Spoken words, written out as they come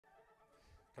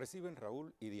Reciben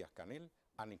Raúl y Díaz-Canel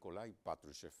a Nikolai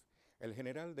Patrushev. El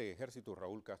general de Ejército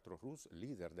Raúl Castro,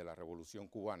 líder de la Revolución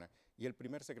Cubana, y el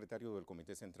primer secretario del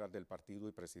Comité Central del Partido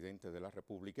y Presidente de la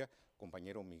República,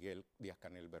 compañero Miguel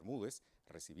Díaz-Canel Bermúdez,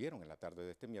 recibieron en la tarde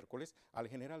de este miércoles al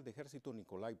general de Ejército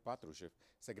Nikolai Patrushev,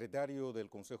 secretario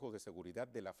del Consejo de Seguridad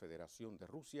de la Federación de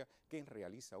Rusia, quien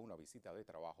realiza una visita de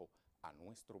trabajo a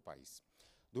nuestro país.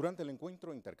 Durante el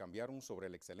encuentro intercambiaron sobre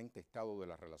el excelente estado de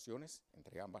las relaciones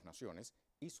entre ambas naciones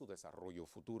y su desarrollo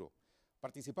futuro.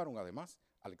 Participaron además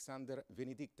Alexander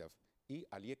Venediktov y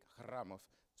Oleg Khramov,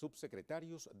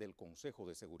 subsecretarios del Consejo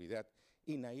de Seguridad,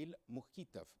 y Nail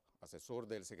Mujitov, asesor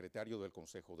del secretario del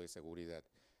Consejo de Seguridad.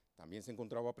 También se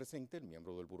encontraba presente el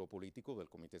miembro del Buró Político del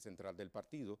Comité Central del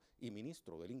Partido y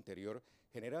ministro del Interior,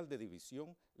 general de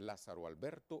división Lázaro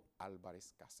Alberto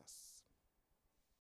Álvarez Casas.